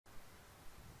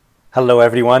Hello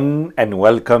everyone and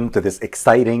welcome to this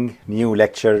exciting new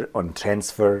lecture on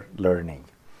transfer learning.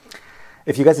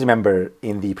 If you guys remember,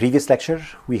 in the previous lecture,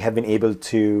 we have been able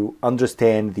to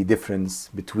understand the difference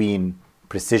between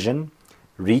precision,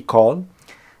 recall,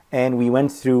 and we went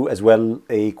through as well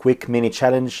a quick mini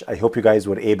challenge. I hope you guys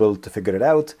were able to figure it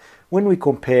out when we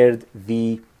compared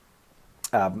the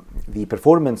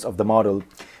performance of the model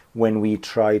when we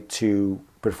tried to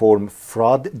perform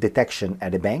fraud detection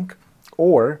at a bank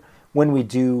or when we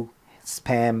do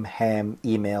spam, ham,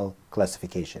 email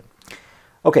classification.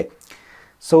 Okay,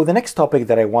 so the next topic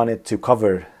that I wanted to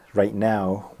cover right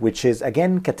now, which is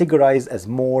again categorized as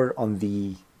more on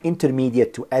the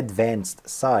intermediate to advanced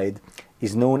side,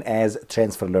 is known as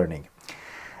transfer learning.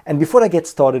 And before I get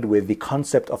started with the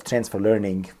concept of transfer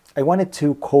learning, I wanted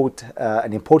to quote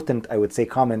an important, I would say,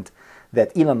 comment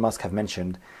that Elon Musk have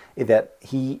mentioned, that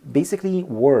he basically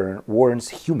warns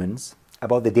humans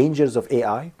about the dangers of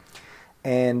AI.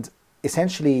 And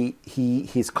essentially,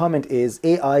 his comment is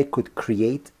AI could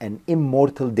create an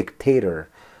immortal dictator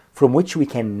from which we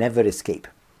can never escape.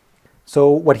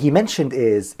 So what he mentioned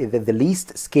is that the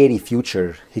least scary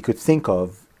future he could think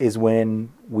of is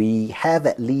when we have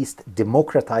at least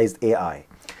democratized AI.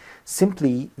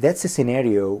 Simply, that's a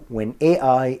scenario when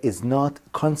AI is not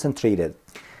concentrated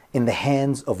in the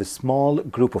hands of a small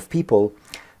group of people,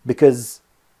 because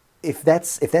if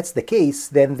that's the case,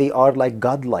 then they are like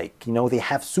godlike. You know, they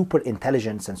have super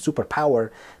intelligence and super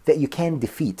power that you can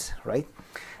defeat, right?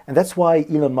 And that's why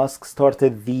Elon Musk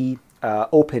started the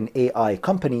Open AI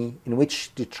company, in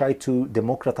which to try to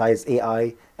democratize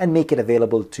AI and make it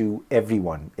available to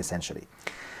everyone, essentially.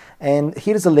 And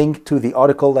here's a link to the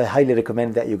article. I highly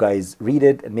recommend that you guys read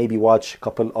it and maybe watch a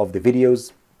couple of the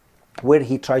videos where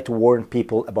he tried to warn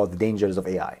people about the dangers of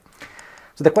AI.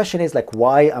 So the question is, like,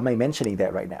 why am I mentioning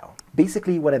that right now?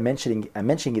 Basically, what I'm mentioning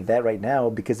that right now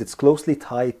because it's closely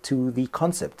tied to the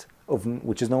concept of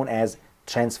which is known as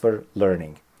transfer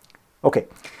learning. Okay,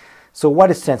 so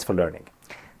what is transfer learning?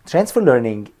 Transfer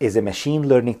learning is a machine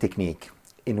learning technique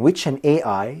in which an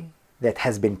AI that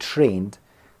has been trained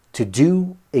to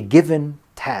do a given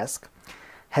task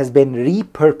has been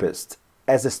repurposed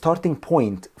as a starting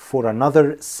point for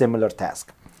another similar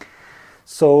task.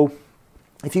 So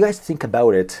if you guys think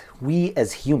about it, we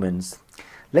as humans,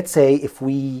 let's say if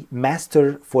we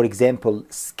master, for example,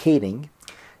 skating,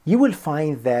 you will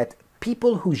find that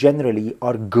people who generally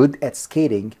are good at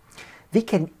skating, they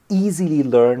can easily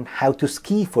learn how to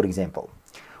ski, for example.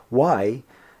 Why?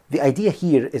 The idea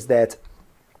here is that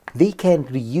they can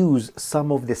reuse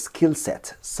some of the skill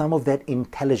set, some of that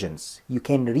intelligence. You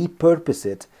can repurpose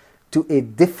it to a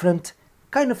different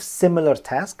kind of similar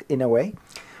task in a way,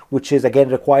 which is again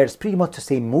requires pretty much the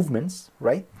same movements,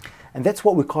 right? And that's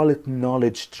what we call it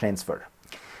knowledge transfer.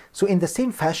 So in the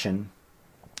same fashion,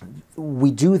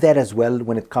 we do that as well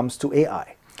when it comes to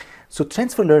AI. So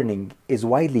transfer learning is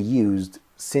widely used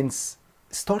since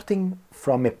starting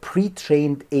from a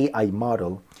pre-trained AI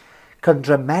model can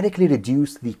dramatically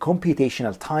reduce the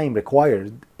computational time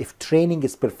required if training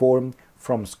is performed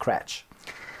from scratch.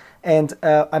 And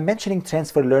I'm mentioning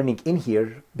transfer learning in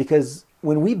here because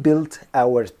when we built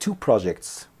our two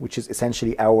projects, which is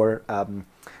essentially our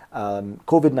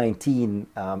COVID-19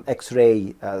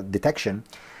 X-ray detection,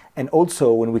 and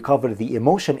also when we cover the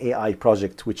emotion AI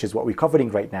project, which is what we're covering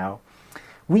right now,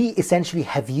 we essentially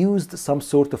have used some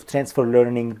sort of transfer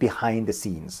learning behind the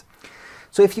scenes.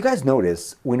 So if you guys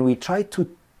notice, when we try to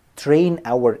train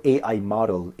our AI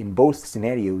model in both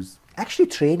scenarios, actually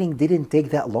training didn't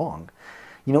take that long.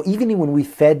 You know, even when we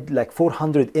fed like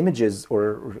 400 images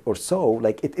or so,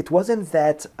 like it wasn't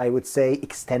that, I would say,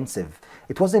 extensive.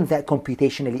 It wasn't that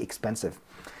computationally expensive.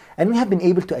 And we have been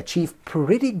able to achieve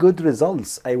pretty good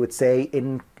results, I would say,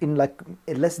 in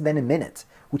less than a minute,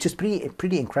 which is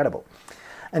pretty incredible.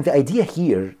 And the idea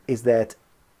here is that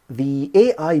the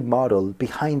AI model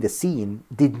behind the scene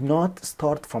did not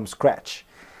start from scratch.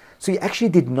 So you actually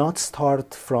did not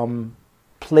start from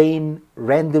plain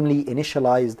randomly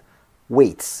initialized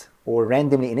weights or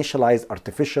randomly initialized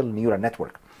artificial neural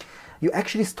network. You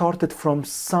actually started from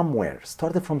somewhere,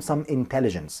 started from some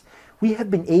intelligence. We have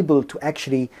been able to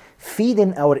actually feed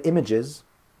in our images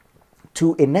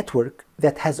to a network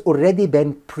that has already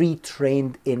been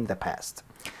pre-trained in the past.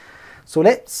 So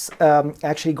let's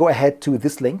actually go ahead to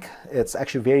this link. It's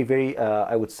actually very,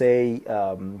 I would say,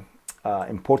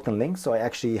 important link. So I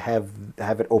actually have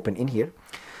it open in here.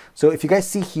 So if you guys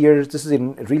see here, this is a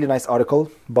really nice article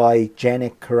by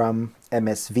Janik Karam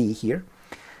MSV here.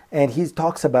 And he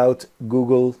talks about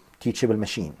Google Teachable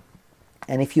Machine.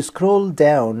 And if you scroll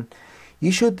down,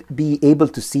 you should be able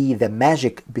to see the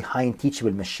magic behind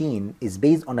Teachable Machine is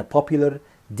based on a popular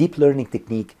deep learning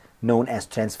technique known as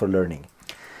transfer learning.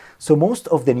 So most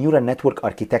of the neural network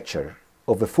architecture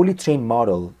of a fully trained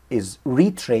model is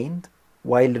retrained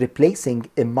while replacing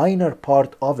a minor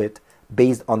part of it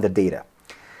based on the data.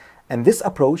 And this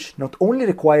approach not only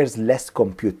requires less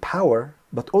compute power,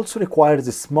 but also requires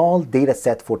a small data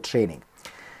set for training.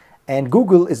 And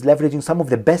Google is leveraging some of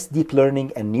the best deep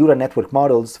learning and neural network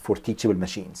models for teachable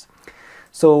machines.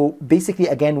 So basically,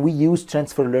 again, we use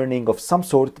transfer learning of some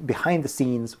sort behind the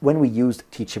scenes when we used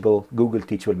Google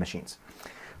teachable machines.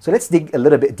 So let's dig a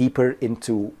little bit deeper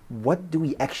into what do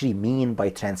we actually mean by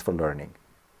transfer learning.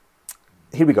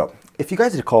 Here we go. If you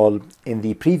guys recall, in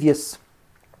the previous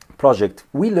project,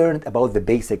 we learned about the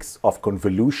basics of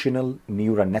convolutional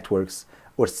neural networks,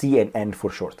 or CNN for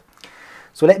short.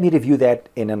 So let me review that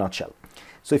in a nutshell.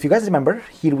 So if you guys remember,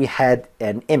 here we had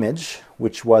an image,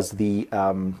 which was the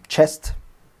chest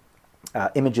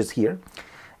images here.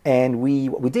 And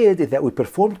what we did is that we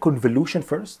performed convolution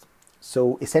first.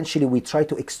 So essentially, we try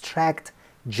to extract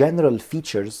general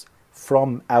features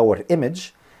from our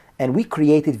image, and we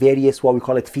created various, what we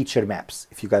call it, feature maps,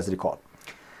 if you guys recall.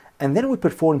 And then we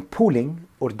performed pooling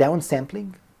or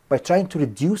downsampling by trying to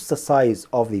reduce the size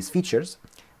of these features,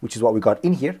 which is what we got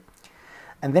in here.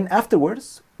 And then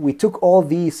afterwards, we took all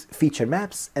these feature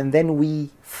maps and then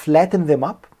we flattened them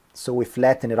up. So we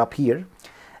flatten it up here.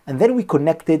 And then we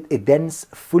connected a dense,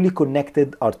 fully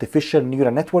connected artificial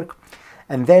neural network.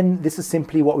 And then this is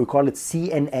simply what we call it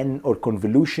CNN, or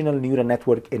convolutional neural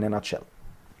network, in a nutshell.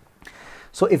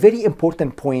 So a very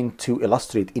important point to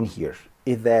illustrate in here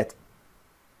is that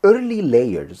early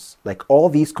layers, like all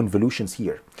these convolutions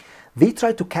here, they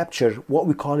try to capture what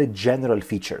we call it general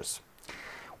features.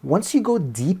 Once you go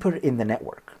deeper in the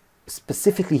network,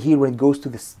 specifically here when it goes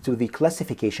to the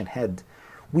classification head,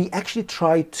 we actually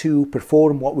try to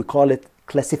perform what we call it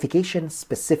classification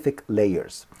specific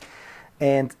layers.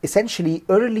 And essentially,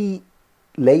 early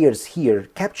layers here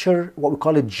capture what we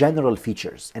call it general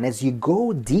features. And as you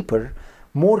go deeper,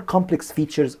 more complex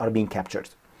features are being captured.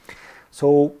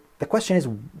 So the question is,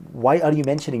 why are you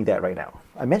mentioning that right now?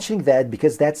 I'm mentioning that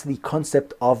because that's the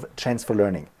concept of transfer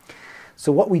learning.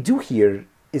 So what we do here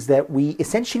is that we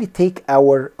essentially take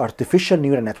our artificial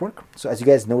neural network. So as you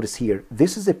guys notice here,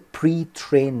 this is a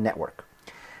pre-trained network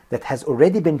that has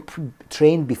already been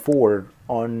trained before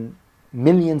on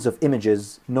millions of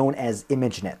images, known as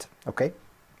ImageNet, okay?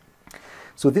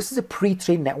 So this is a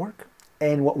pre-trained network.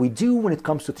 And what we do when it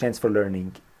comes to transfer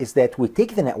learning is that we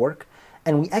take the network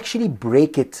and we actually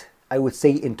break it, I would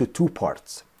say, into two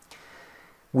parts.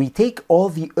 We take all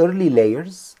the early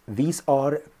layers, these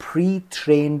are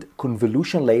pre-trained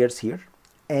convolution layers here,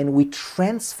 and we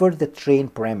transfer the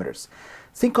trained parameters.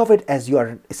 Think of it as you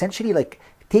are essentially like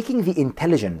taking the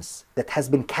intelligence that has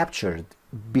been captured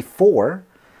before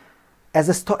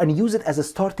and use it as a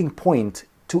starting point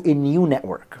to a new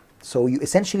network. So you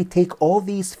essentially take all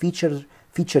these feature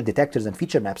detectors and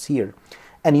feature maps here,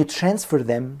 and you transfer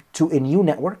them to a new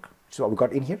network, which is what we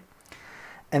got in here.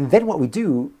 And then what we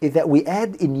do is that we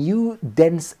add a new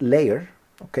dense layer,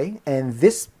 okay? And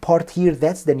this part here,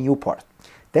 that's the new part.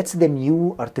 That's the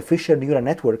new artificial neural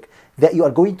network that you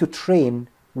are going to train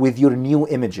with your new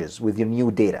images, with your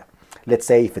new data. Let's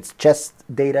say if it's chest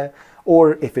data,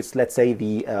 or if it's, let's say,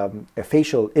 the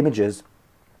facial images,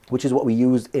 which is what we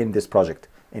used in this project,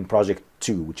 in project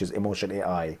 2, which is Emotion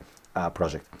AI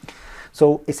project.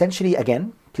 So essentially,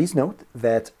 again, please note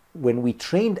that when we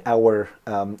trained our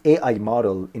AI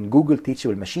model in Google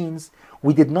Teachable Machines,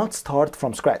 we did not start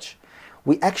from scratch.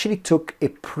 We actually took a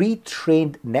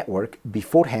pre-trained network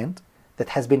beforehand that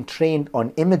has been trained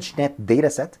on ImageNet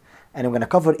dataset, and I'm going to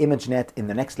cover ImageNet in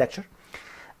the next lecture.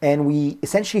 And we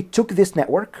essentially took this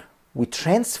network, we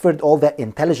transferred all that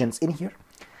intelligence in here,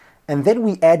 and then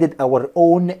we added our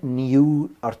own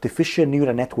new artificial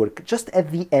neural network just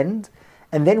at the end,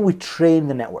 and then we trained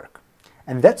the network.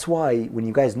 And that's why, when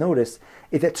you guys notice,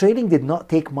 if the training did not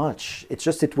take much, it's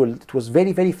just it was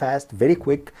very, very fast, very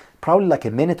quick, probably like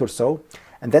a minute or so.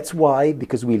 And that's why,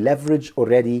 because we leverage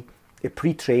already a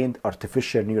pre-trained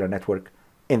artificial neural network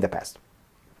in the past.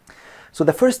 So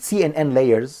the first CNN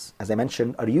layers, as I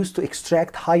mentioned, are used to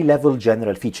extract high-level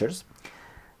general features.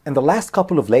 And the last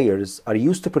couple of layers are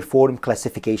used to perform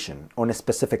classification on a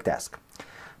specific task.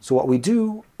 So what we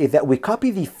do is that we copy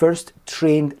the first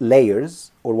trained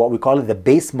layers, or what we call it the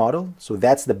base model. So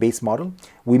that's the base model.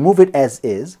 We move it as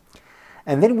is.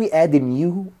 And then we add the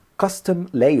new custom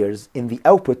layers in the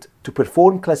output to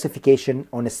perform classification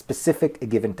on a specific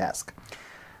given task.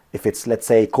 If it's, let's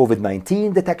say,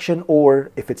 COVID-19 detection,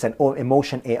 or if it's an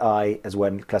emotion AI as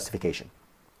well, classification.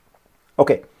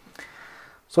 Okay,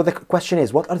 so the question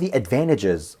is, what are the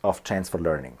advantages of transfer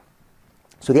learning?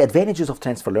 So the advantages of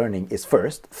transfer learning is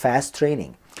first, fast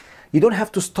training. You don't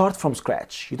have to start from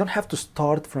scratch. You don't have to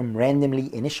start from randomly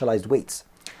initialized weights.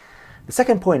 The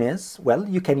second point is, well,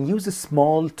 you can use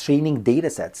small training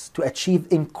data sets to achieve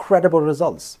incredible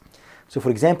results. So for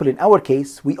example, in our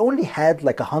case, we only had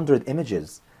like 100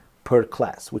 images per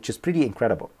class, which is pretty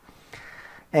incredible.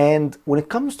 And when it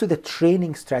comes to the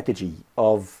training strategy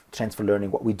of transfer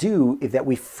learning, what we do is that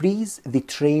we freeze the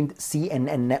trained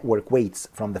CNN network weights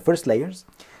from the first layers.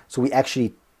 So we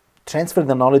actually transfer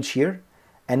the knowledge here,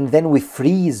 and then we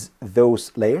freeze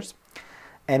those layers.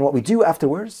 And what we do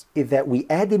afterwards is that we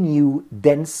add a new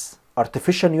dense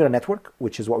artificial neural network,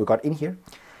 which is what we got in here.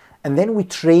 And then we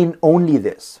train only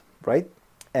this, right?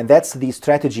 And that's the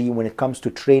strategy when it comes to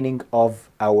training of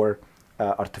our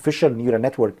artificial neural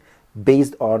network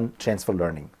based on transfer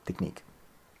learning technique.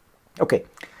 Okay,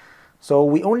 so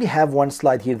we only have one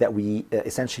slide here that we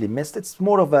essentially missed. It's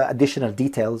more of additional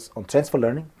details on transfer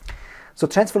learning. So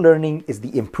transfer learning is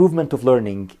the improvement of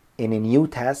learning in a new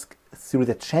task through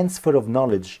the transfer of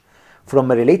knowledge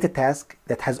from a related task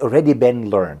that has already been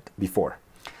learned before.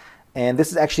 And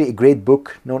this is actually a great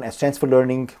book known as Transfer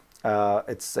Learning.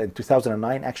 It's in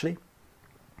 2009 actually.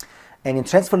 And in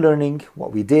transfer learning,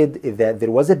 what we did is that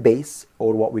there was a base,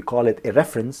 or what we call it a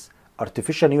reference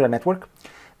artificial neural network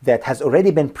that has already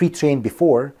been pre-trained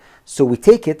before. So we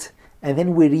take it and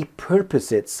then we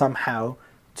repurpose it somehow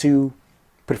to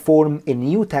perform a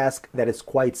new task that is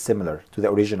quite similar to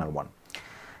the original one.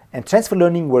 And transfer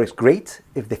learning works great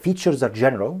if the features are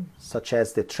general, such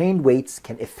as the trained weights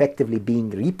can effectively being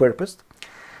repurposed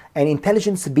and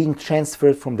intelligence being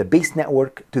transferred from the base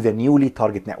network to the newly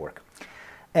target network.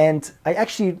 And I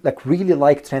actually really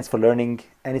like transfer learning,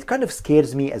 and it kind of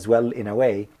scares me as well in a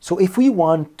way. So if we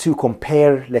want to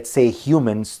compare, let's say,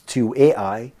 humans to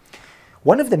AI,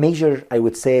 one of the major, I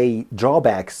would say,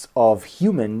 drawbacks of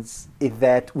humans is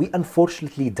that we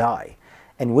unfortunately die.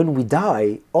 And when we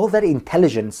die, all that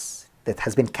intelligence that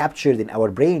has been captured in our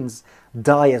brains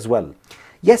die as well.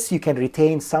 Yes, you can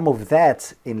retain some of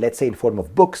that in, let's say, in form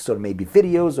of books or maybe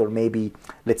videos or maybe,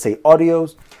 let's say,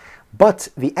 audios, but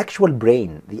the actual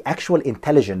brain, the actual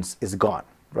intelligence is gone,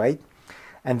 right?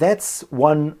 And that's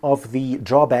one of the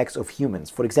drawbacks of humans.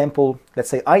 For example, let's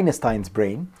say Einstein's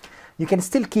brain, you can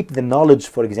still keep the knowledge,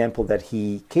 for example, that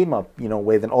he came up,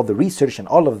 with and all the research and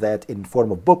all of that in form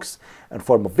of books and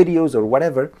form of videos or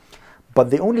whatever.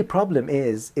 But the only problem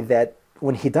is that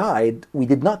when he died, we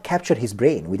did not capture his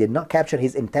brain. We did not capture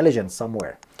his intelligence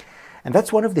somewhere. And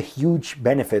that's one of the huge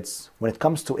benefits when it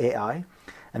comes to AI.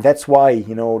 And that's why,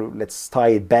 let's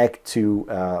tie it back to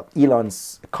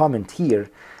Elon's comment here,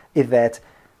 is that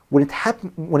when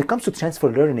it comes to transfer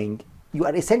learning, you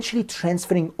are essentially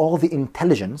transferring all the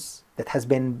intelligence that has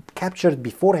been captured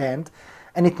beforehand,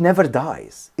 and it never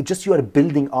dies. It's just you are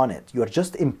building on it. You are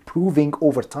just improving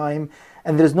over time,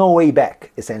 and there's no way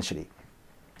back, essentially.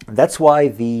 And that's why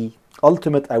the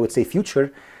ultimate, I would say,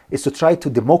 future is to try to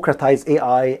democratize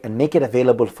AI and make it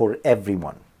available for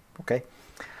everyone, okay?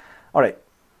 All right.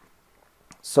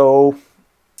 So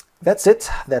that's it.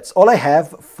 That's all I have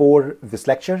for this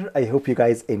lecture. I hope you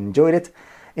guys enjoyed it.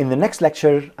 In the next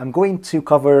lecture, I'm going to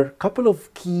cover a couple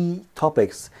of key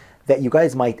topics that you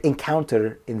guys might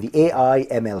encounter in the AI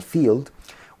ML field,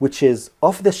 which is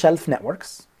off-the-shelf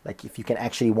networks. Like if you can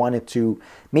actually wanted to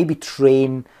maybe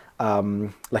train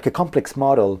like a complex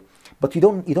model, but you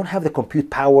don't have the compute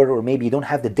power, or maybe you don't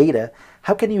have the data.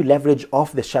 How can you leverage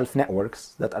off-the-shelf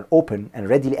networks that are open and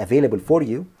readily available for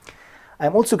you?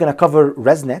 I'm also going to cover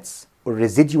ResNets, or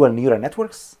residual neural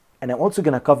networks, and I'm also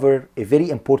going to cover a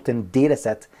very important data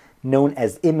set known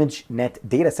as ImageNet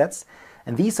datasets.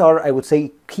 And these are, I would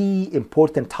say, key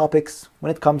important topics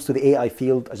when it comes to the AI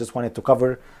field. I just wanted to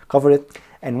cover it.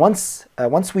 And once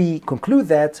we conclude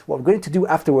that, what we're going to do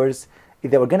afterwards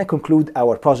is that we're going to conclude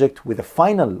our project with a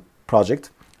final project,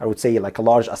 I would say like a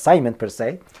large assignment per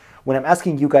se, when I'm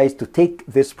asking you guys to take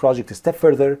this project a step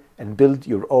further and build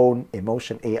your own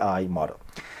emotion AI model.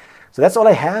 So that's all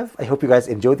I have. I hope you guys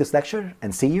enjoyed this lecture,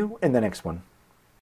 and see you in the next one.